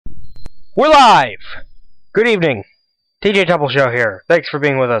We're live! Good evening. TJ Temple Show here. Thanks for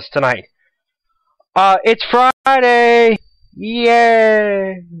being with us tonight. It's Friday!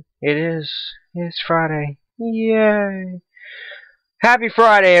 Yay! It is. It's Friday. Yay! Happy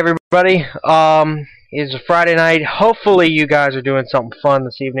Friday, everybody. It's a Friday night. Hopefully you guys are doing something fun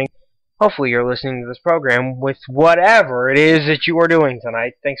this evening. Hopefully you're listening to this program with whatever it is that you are doing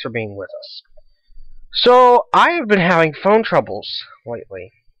tonight. Thanks for being with us. So, I have been having phone troubles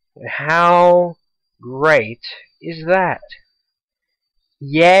lately. How great is that?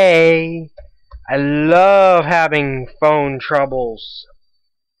 Yay! I love having phone troubles.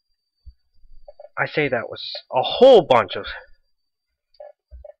 I say that was a whole bunch of...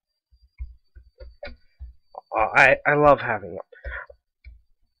 I love having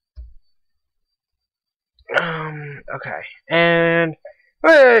them. Okay. And...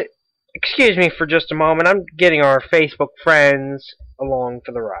 excuse me for just a moment. I'm getting our Facebook friends along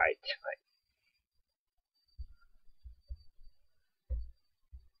for the ride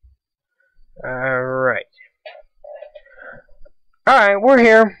tonight. Alright. Alright, we're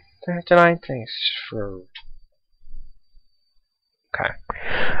here tonight. Thanks for... Okay.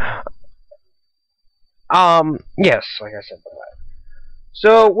 Yes, like I said before.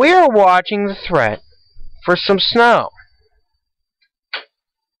 So, we are watching the threat for some snow.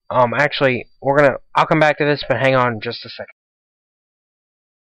 Actually, I'll come back to this, but hang on just a second.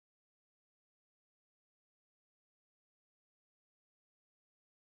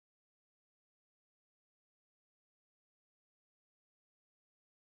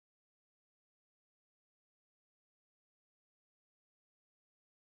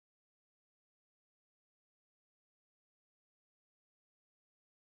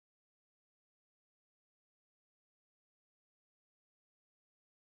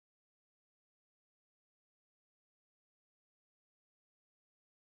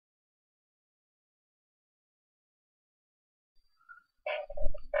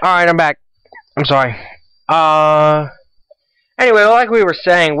 Alright, I'm back. I'm sorry. Anyway, like we were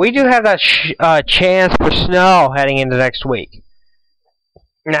saying, we do have that chance for snow heading into next week.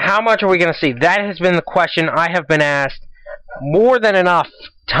 Now, how much are we going to see? That has been the question I have been asked more than enough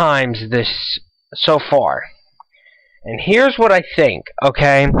times this so far. And here's what I think,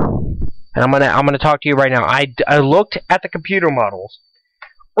 okay? And I'm gonna talk to you right now. I looked at the computer models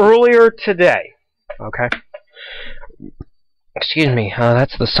earlier today, okay? Excuse me,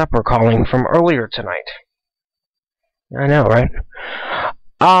 that's the supper calling from earlier tonight. I know, right?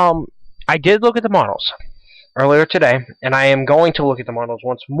 I did look at the models earlier today, and I am going to look at the models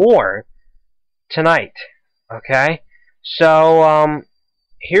once more tonight, okay? So,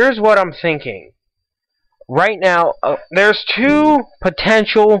 here's what I'm thinking. Right now, there's two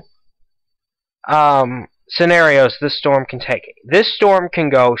potential scenarios this storm can take. This storm can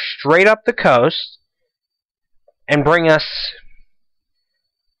go straight up the coast and bring us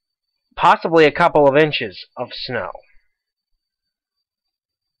possibly a couple of inches of snow.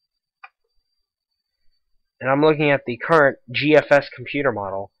 And I'm looking at the current GFS computer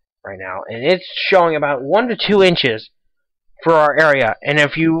model right now, and it's showing about 1 to 2 inches for our area. And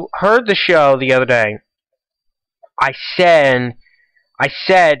if you heard the show the other day, I said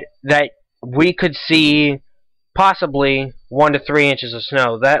that we could see possibly 1 to 3 inches of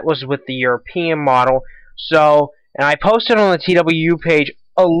snow. That was with the European model. So, and I posted on the TWU page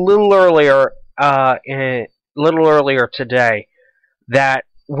a little earlier today that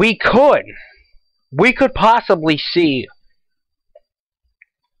we could possibly see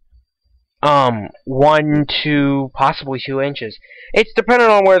 1 to possibly 2 inches. It's dependent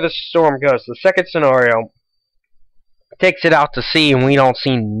on where the storm goes. The second scenario takes it out to sea and we don't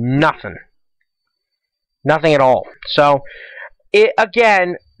see nothing. Nothing at all. So,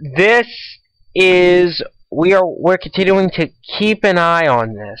 again, this is... We're continuing to keep an eye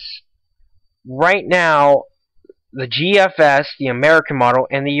on this. Right now, the GFS, the American model,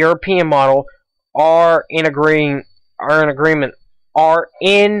 and the European model are in agreement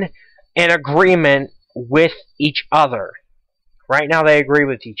with each other. Right now, they agree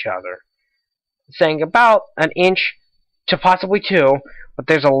with each other, saying about 1 inch to possibly 2. But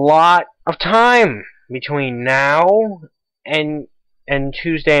there's a lot of time between now and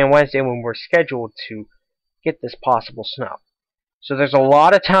Tuesday and Wednesday when we're scheduled to get this possible snow. So there's a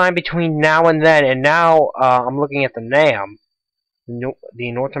lot of time between now and then, and now I'm looking at the NAM,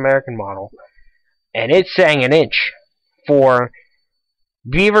 the North American model, and it's saying 1 inch for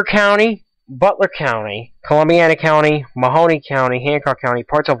Beaver County, Butler County, Columbiana County, Mahoney County, Hancock County,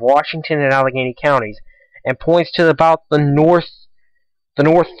 parts of Washington and Allegheny counties, and points to about the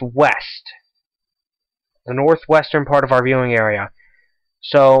northwestern part of our viewing area.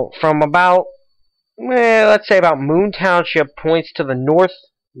 So from about, let's say about Moon Township points to the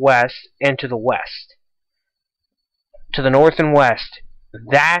northwest and to the west. To the north and west.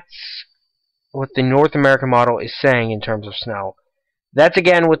 That's what the North American model is saying in terms of snow. That's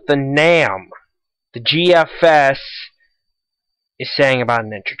again what the NAM, the GFS, is saying about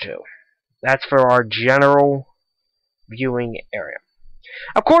an inch or two. That's for our general viewing area.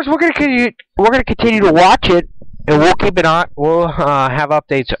 Of course, we're going to continue to watch it, and we'll keep it on. We'll have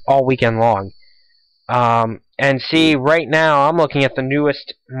updates all weekend long. And see, right now I'm looking at the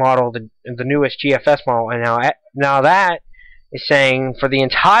newest model, the newest GFS model, and now that is saying for the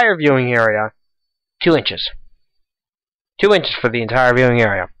entire viewing area, 2 inches. 2 inches for the entire viewing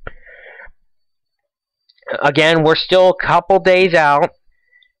area. Again, we're still a couple days out.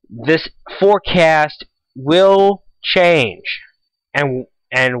 This forecast will change, and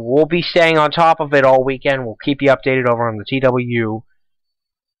we'll be staying on top of it all weekend. We'll keep you updated over on the TW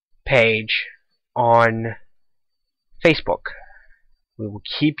page on Facebook. We will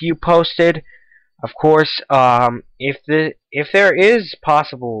keep you posted. Of course, if there is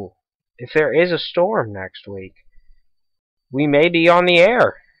a storm next week, we may be on the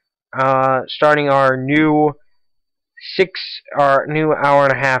air, starting our new hour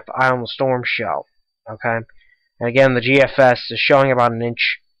and a half Eye on the Storm show. Okay, and again, the GFS is showing about an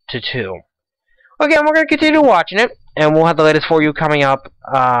inch to 2. Again, we're going to continue watching it, and we'll have the latest for you coming up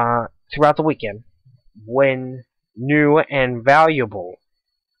throughout the weekend when new and valuable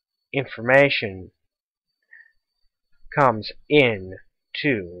information comes in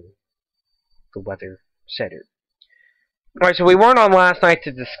to the weather center. Alright, so we weren't on last night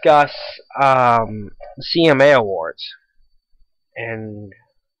to discuss the CMA Awards, and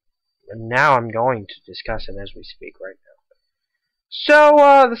now I'm going to discuss it as we speak right now. So,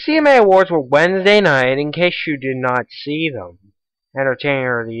 the CMA Awards were Wednesday night, in case you did not see them.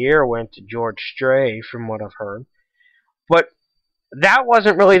 Entertainer of the Year went to George Strait, from what I've heard. But that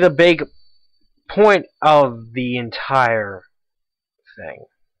wasn't really the big point of the entire thing.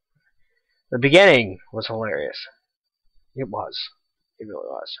 The beginning was hilarious. It was. It really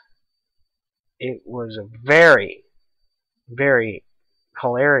was. It was a very, very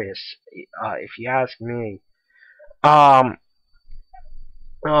hilarious, if you ask me.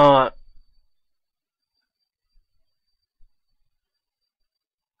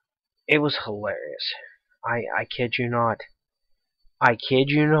 It was hilarious. I kid you not. I kid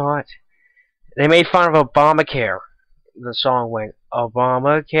you not. They made fun of Obamacare. The song went,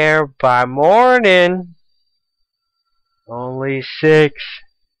 Obamacare by morning. Only 6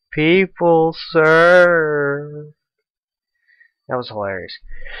 people serve. That was hilarious.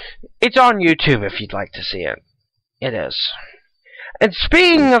 It's on YouTube if you'd like to see it. It is. And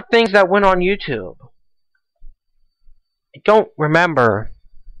speaking of things that went on YouTube, I don't remember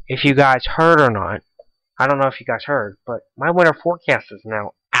if you guys heard or not. I don't know if you guys heard, but my winter forecast is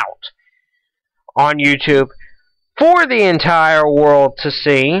now out on YouTube for the entire world to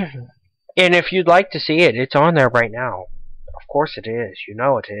see. And if you'd like to see it, it's on there right now. Of course it is. You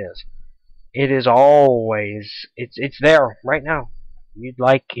know it is. It is always. It's there right now. If you'd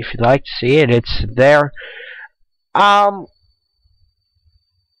like to see it, it's there. I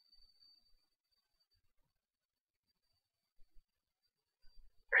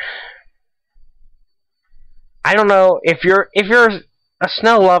don't know if you're a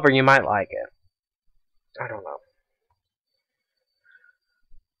snow lover, you might like it. I don't know.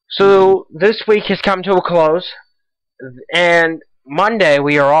 So this week has come to a close, and Monday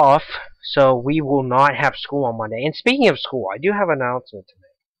we are off, so we will not have school on Monday. And speaking of school, I do have an announcement to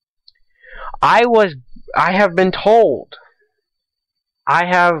make. I have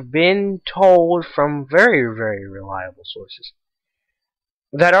been told from very, very reliable sources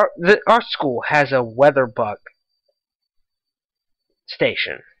that our school has a weather bug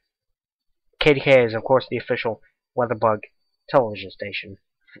station. KDK is, of course, the official weather bug television station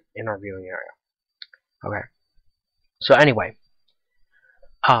in our viewing area. Okay. So anyway,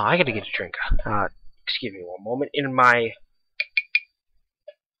 I gotta get a drink. Excuse me one moment. In my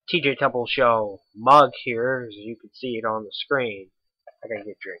TJ Temple Show mug here, as you can see it on the screen, I gotta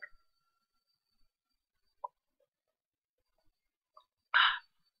get a drink.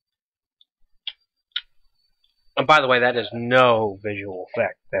 And by the way, that is no visual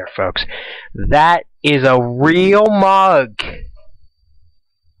effect there, folks. That is a real mug.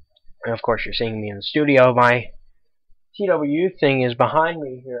 And of course, you're seeing me in the studio. My TW thing is behind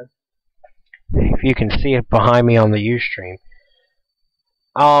me here. If you can see it behind me on the Ustream.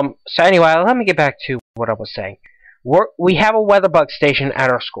 So anyway, let me get back to what I was saying. We have a weather bug station at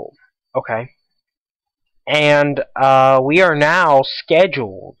our school. Okay? And we are now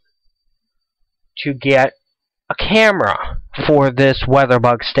scheduled to get a camera for this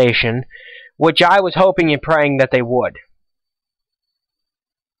Weatherbug station, which I was hoping and praying that they would.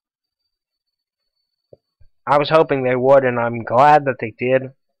 I was hoping they would, and I'm glad that they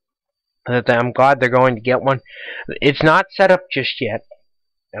did. I'm glad they're going to get one. It's not set up just yet,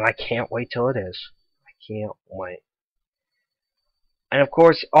 and I can't wait till it is. I can't wait. And of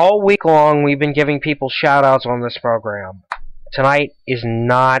course, all week long, we've been giving people shout-outs on this program. Tonight is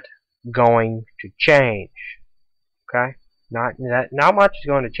not going to change. Okay? Not much is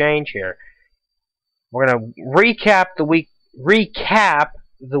going to change here. We're going to recap the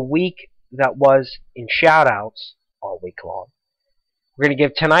week that was in shout-outs all week long. We're going to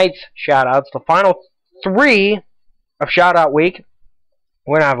give tonight's shout-outs, the final 3 of shout-out week.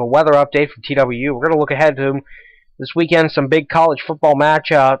 We're going to have a weather update from TWU. We're going to look ahead to this weekend, some big college football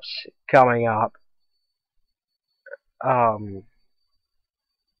matchups coming up. And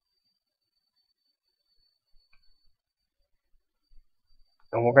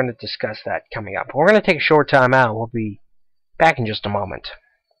we're going to discuss that coming up. We're going to take a short time out. We'll be back in just a moment.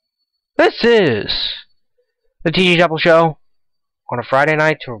 This is the TG Double Show on a Friday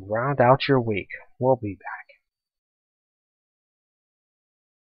night to round out your week. We'll be back.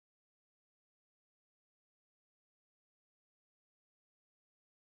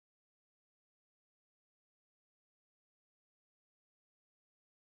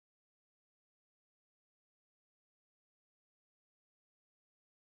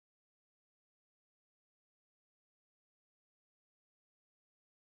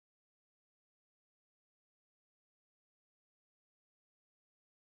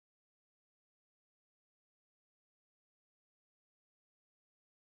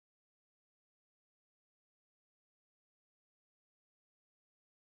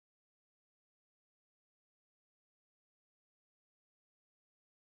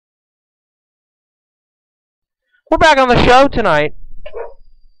 We're back on the show tonight.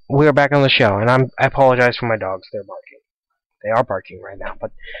 We're back on the show, and I apologize for my dogs. They're barking. They are barking right now,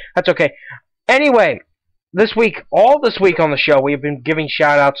 but that's okay. Anyway, all this week on the show, we've been giving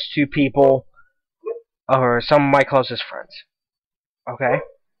shout-outs to people, or some of my closest friends. Okay?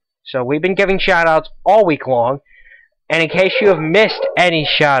 So we've been giving shout-outs all week long, and in case you have missed any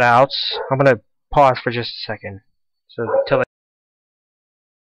shout-outs, I'm going to pause for just a second. So till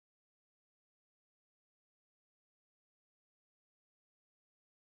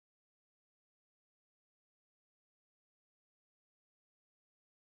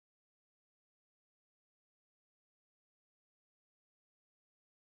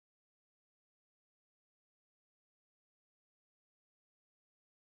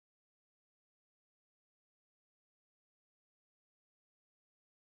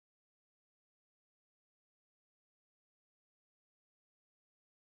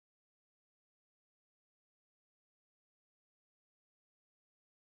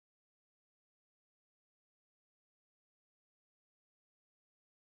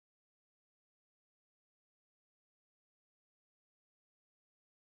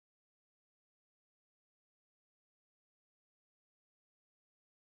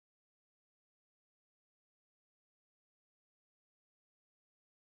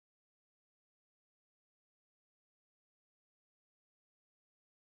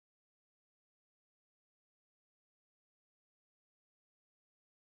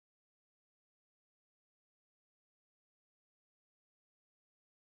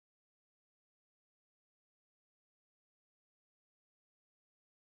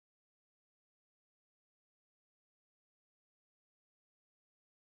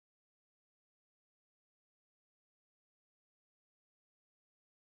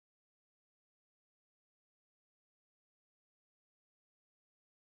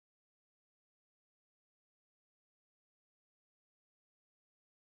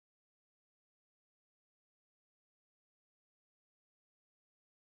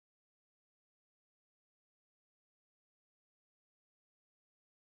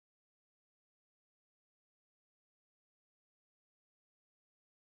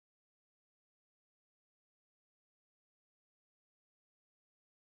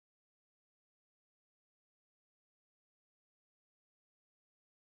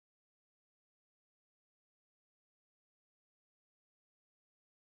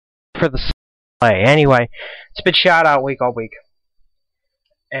for the play. Anyway, it's been shout-out week all week.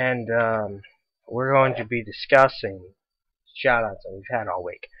 And we're going to be discussing shout-outs that we've had all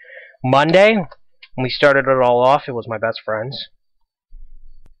week. Monday, when we started it all off, it was my best friends.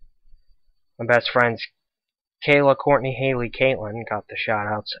 My best friends, Kayla, Courtney, Haley, Caitlin, got the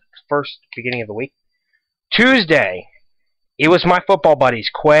shout-outs first beginning of the week. Tuesday, it was my football buddies,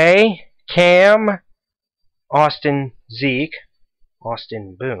 Quay, Cam, Austin, Zeke,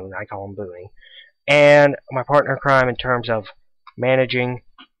 Austin Boone, I call him Booney, and my partner in crime in terms of managing,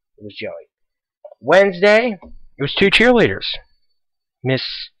 it was Joey. Wednesday, it was two cheerleaders, Miss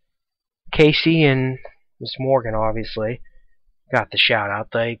Casey and Miss Morgan, obviously, got the shout out.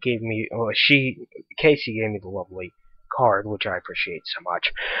 They gave me, Casey gave me the lovely card, which I appreciate so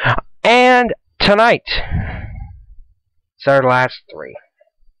much. And tonight, it's our last three.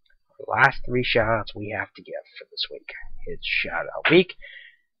 Last three shout-outs we have to give for this week. It's shout-out week,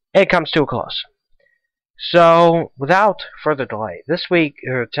 and it comes to a close. So, without further delay,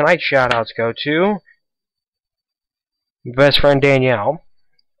 tonight's shout-outs go to my best friend Danielle,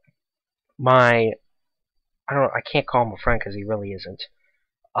 I can't call him a friend because he really isn't,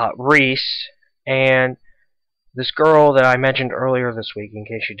 Reese, and this girl that I mentioned earlier this week, in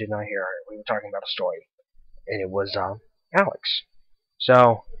case you did not hear her. We were talking about a story, and it was Alex.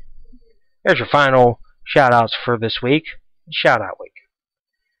 So, there's your final shout-outs for this week. Shout-out week.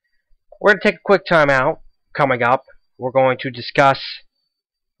 We're going to take a quick time out. Coming up, we're going to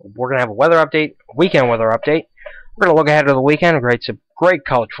have a weather update, weekend weather update. We're going to look ahead to the weekend, some great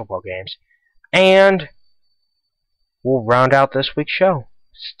college football games. And we'll round out this week's show.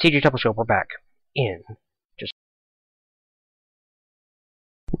 It's TJ Temple Show. We're back in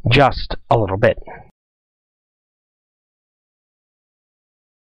just a little bit.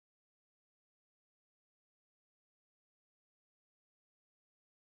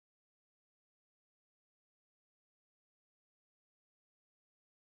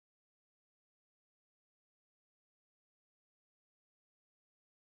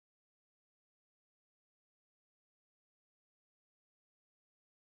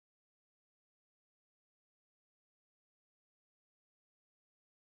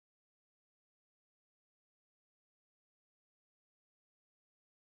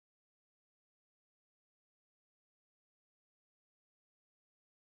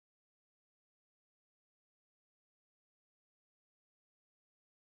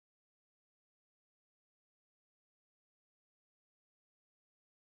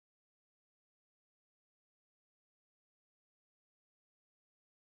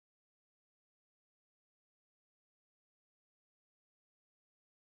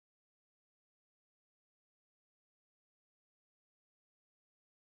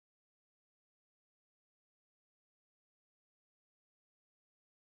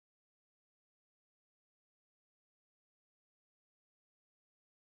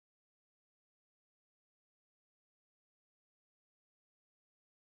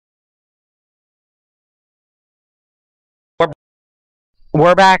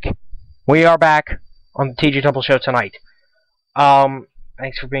 We're back. We are back on the TJ Temple Show tonight.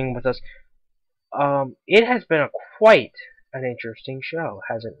 Thanks for being with us. It has been quite an interesting show,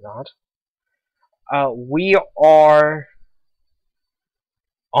 has it not? We are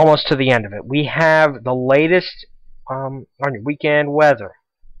almost to the end of it. We have the latest on your weekend weather.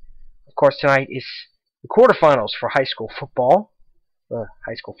 Of course, tonight is the quarterfinals for high school football, the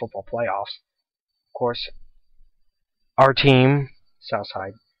high school football playoffs. Of course, our team,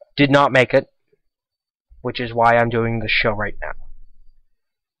 Southside, did not make it, which is why I'm doing this show right now.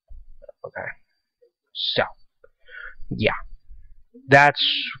 Okay. So, yeah. That's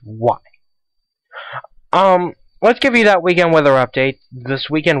why. Let's give you that weekend weather update. This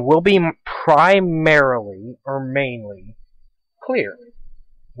weekend will be primarily, or mainly, clear.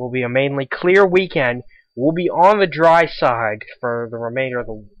 Will be a mainly clear weekend. We'll be on the dry side for the remainder of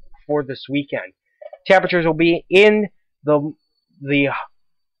for this weekend. Temperatures will be in the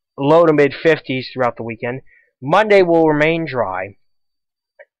low to mid 50s throughout the weekend. Monday will remain dry,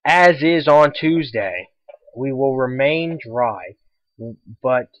 as is on Tuesday. We will remain dry,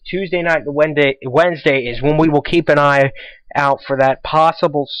 but Tuesday night to Wednesday is when we will keep an eye out for that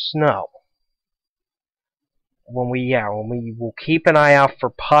possible snow. When we will keep an eye out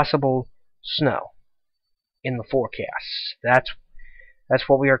for possible snow in the forecast. That's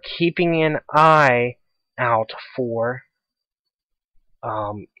what we are keeping an eye out for.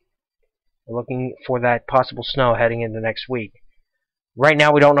 Looking for that possible snow heading into next week. Right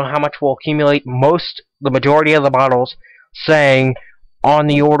now, we don't know how much will accumulate. The majority of the models saying on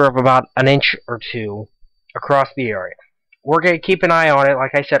the order of about an inch or two across the area. We're going to keep an eye on it,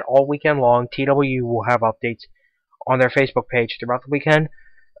 like I said, all weekend long. TW will have updates on their Facebook page throughout the weekend.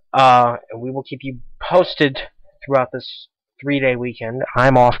 And we will keep you posted throughout this 3-day weekend.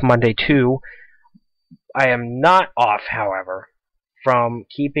 I'm off Monday too. I am not off, however, from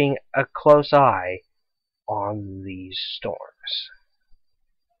keeping a close eye on these storms.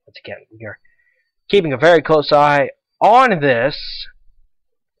 Once again, we are keeping a very close eye on this.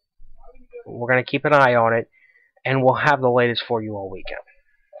 We're going to keep an eye on it, and we'll have the latest for you all weekend.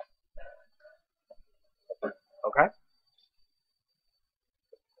 Okay?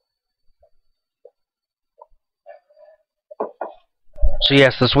 So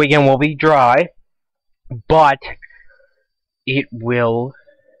yes, this weekend will be dry, but it will...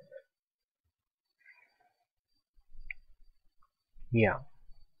 Yeah.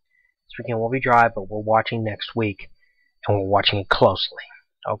 This weekend will be dry, but we're watching next week, and we're watching it closely.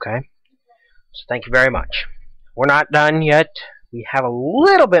 Okay? So thank you very much. We're not done yet. We have a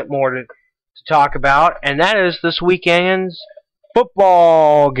little bit more to talk about, and that is this weekend's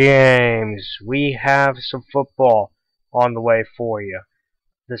football games. We have some football on the way for you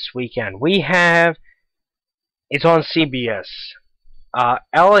this weekend. We have, it's on CBS.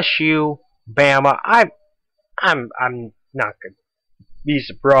 LSU, Bama. I'm not gonna be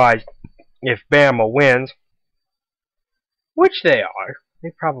surprised if Bama wins, which they are.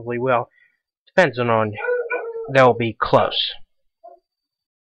 They probably will. Depends on they'll be close.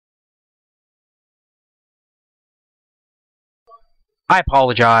 I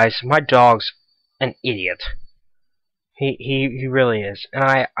apologize. My dog's an idiot. He really is, and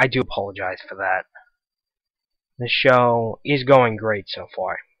I do apologize for that. The show is going great so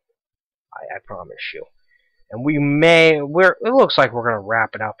far. I promise you. And it looks like we're going to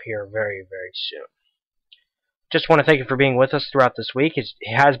wrap it up here very, very soon. Just want to thank you for being with us throughout this week. It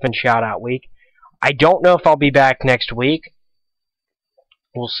has been shout out week. I don't know if I'll be back next week.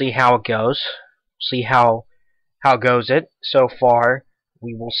 We'll see how it goes. See how goes it. So far,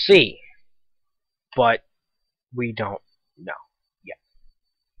 we will see. But we don't know yet.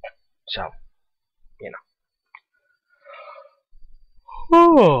 So, you know.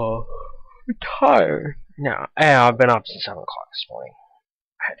 Oh, I'm tired. No, I've been up since 7 o'clock this morning.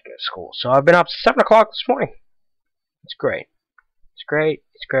 I had to go to school. So I've been up since 7 o'clock this morning. It's great. It's great.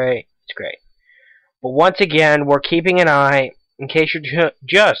 It's great. It's great. But once again, we're keeping an eye, in case you're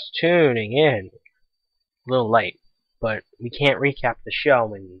just tuning in. A little late, but we can't recap the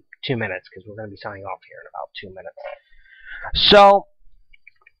show in 2 minutes, because we're going to be signing off here in about 2 minutes. So,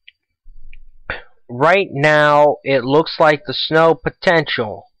 right now, it looks like the snow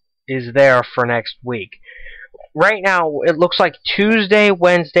potential is there for next week. Right now, it looks like Tuesday,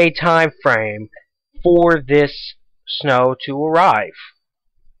 Wednesday time frame for this snow to arrive.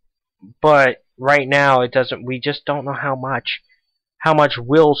 But right now, it doesn't. We just don't know how much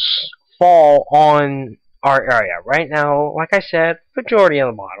will fall on our area. Right now, like I said, majority of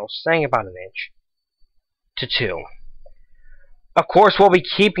the models saying about 1 inch to 2. Of course, we'll be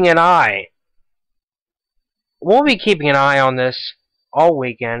keeping an eye. We'll be keeping an eye on this all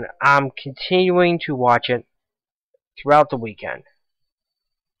weekend. I'm continuing to watch it throughout the weekend,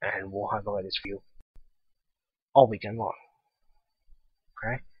 and we'll have the latest for you all weekend long.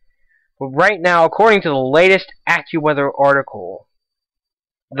 Okay? But right now, according to the latest AccuWeather article,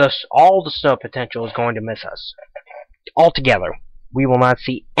 all the snow potential is going to miss us altogether. We will not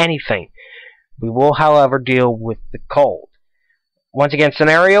see anything. We will, however, deal with the cold. Once again,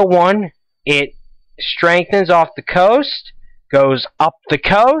 scenario 1, it strengthens off the coast, goes up the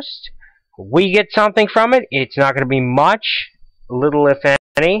coast. We get something from it. It's not going to be much, little if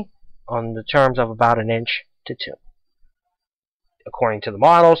any, on the terms of about 1 inch to 2. According to the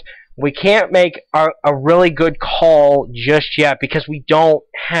models, we can't make a really good call just yet because we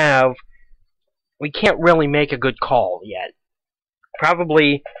can't really make a good call yet.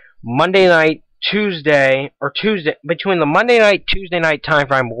 Probably Monday night, Tuesday, between the Monday night, Tuesday night time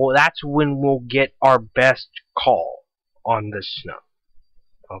frame, that's when we'll get our best call on this snow.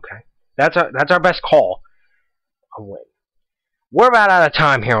 Okay? That's our best call. We're about out of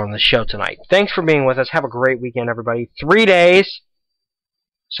time here on the show tonight. Thanks for being with us. Have a great weekend, everybody. 3 days.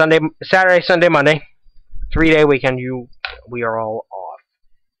 Saturday, Sunday, Monday. 3-day weekend. We are all off.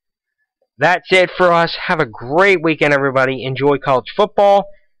 That's it for us. Have a great weekend, everybody. Enjoy college football.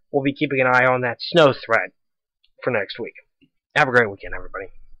 We'll be keeping an eye on that snow threat for next week. Have a great weekend,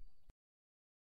 everybody.